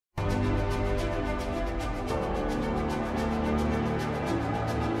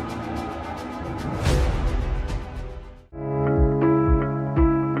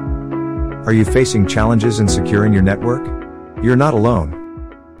Are you facing challenges in securing your network? You're not alone.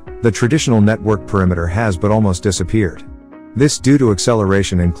 The traditional network perimeter has but almost disappeared. This due to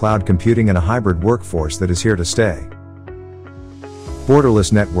acceleration in cloud computing and a hybrid workforce that is here to stay.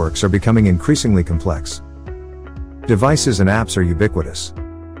 Borderless networks are becoming increasingly complex. Devices and apps are ubiquitous.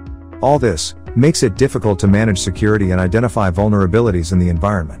 All this makes it difficult to manage security and identify vulnerabilities in the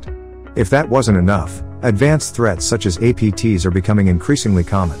environment. If that wasn't enough, advanced threats such as APTs are becoming increasingly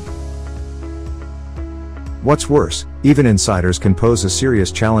common. What's worse, even insiders can pose a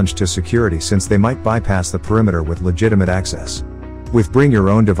serious challenge to security since they might bypass the perimeter with legitimate access. With bring your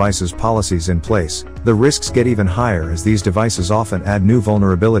own devices policies in place, the risks get even higher as these devices often add new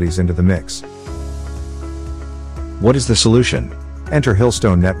vulnerabilities into the mix. What is the solution? Enter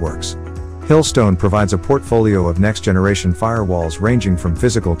Hillstone Networks. Hillstone provides a portfolio of next-generation firewalls ranging from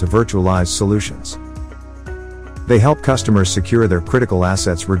physical to virtualized solutions. They help customers secure their critical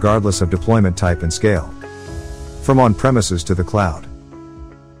assets regardless of deployment type and scale. From on-premises to the cloud.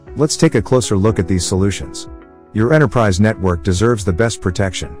 Let's take a closer look at these solutions. Your enterprise network deserves the best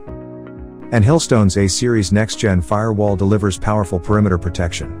protection. And Hillstone's A-Series next-gen firewall delivers powerful perimeter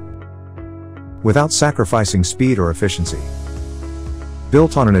protection without sacrificing speed or efficiency.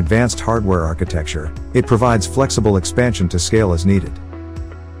 Built on an advanced hardware architecture, it provides flexible expansion to scale as needed.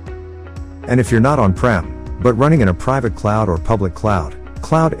 And if you're not on-prem, but running in a private cloud or public cloud,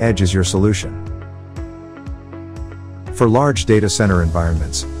 Cloud Edge is your solution. For large data center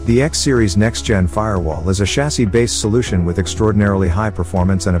environments, the X-Series next-gen firewall is a chassis-based solution with extraordinarily high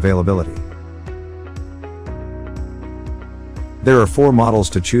performance and availability. There are 4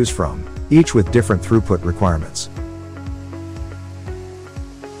 models to choose from, each with different throughput requirements.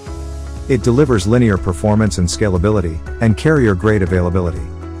 It delivers linear performance and scalability, and carrier-grade availability.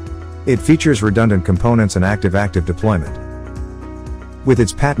 It features redundant components and active-active deployment. With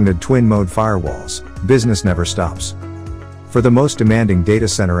its patented twin-mode firewalls, business never stops. For the most demanding data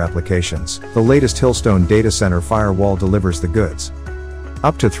center applications, the latest Hillstone data center firewall delivers the goods.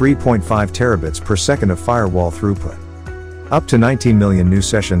 Up to 3.5 terabits per second of firewall throughput. Up to 19 million new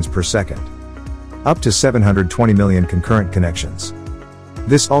sessions per second. Up to 720 million concurrent connections.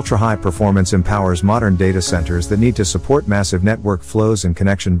 This ultra-high performance empowers modern data centers that need to support massive network flows and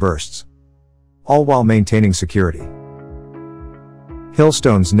connection bursts, all while maintaining security.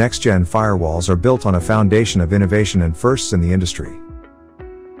 Hillstone's next-gen firewalls are built on a foundation of innovation and firsts in the industry.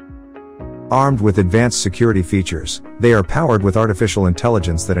 Armed with advanced security features, they are powered with artificial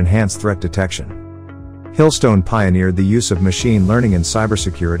intelligence that enhance threat detection. Hillstone pioneered the use of machine learning in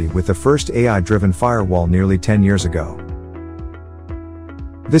cybersecurity with the first AI-driven firewall nearly 10 years ago.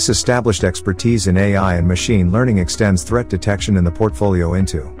 This established expertise in AI and machine learning extends threat detection in the portfolio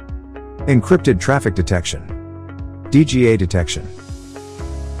into encrypted traffic detection, DGA detection,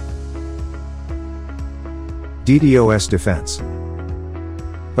 DDoS defense.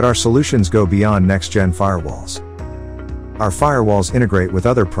 But our solutions go beyond next-gen firewalls. Our firewalls integrate with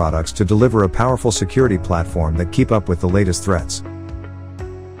other products to deliver a powerful security platform that keep up with the latest threats.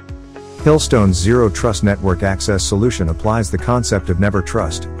 Hillstone's Zero Trust Network Access solution applies the concept of never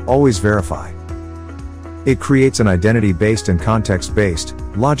trust, always verify. It creates an identity-based and context-based,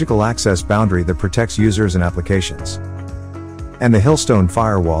 logical access boundary that protects users and applications. And the Hillstone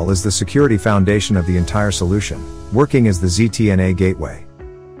firewall is the security foundation of the entire solution, working as the ZTNA gateway.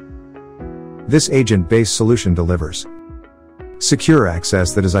 This agent-based solution delivers secure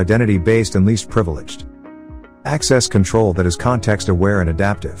access that is identity-based and least privileged, access control that is context-aware and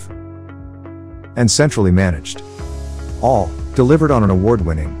adaptive, and centrally managed. All delivered on an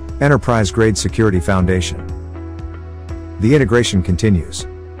award-winning, enterprise-grade security foundation. The integration continues.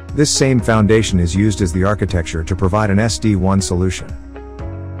 This same foundation is used as the architecture to provide an SD-WAN solution.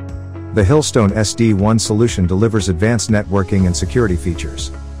 The Hillstone SD-WAN solution delivers advanced networking and security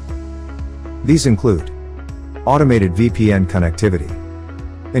features. These include automated VPN connectivity,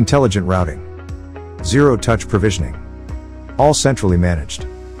 intelligent routing, zero-touch provisioning, all centrally managed.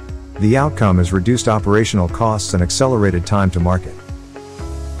 The outcome is reduced operational costs and accelerated time to market.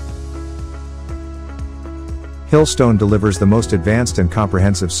 Hillstone delivers the most advanced and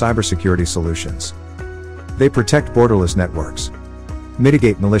comprehensive cybersecurity solutions. They protect borderless networks,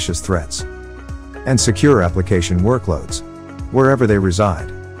 mitigate malicious threats, and secure application workloads, wherever they reside.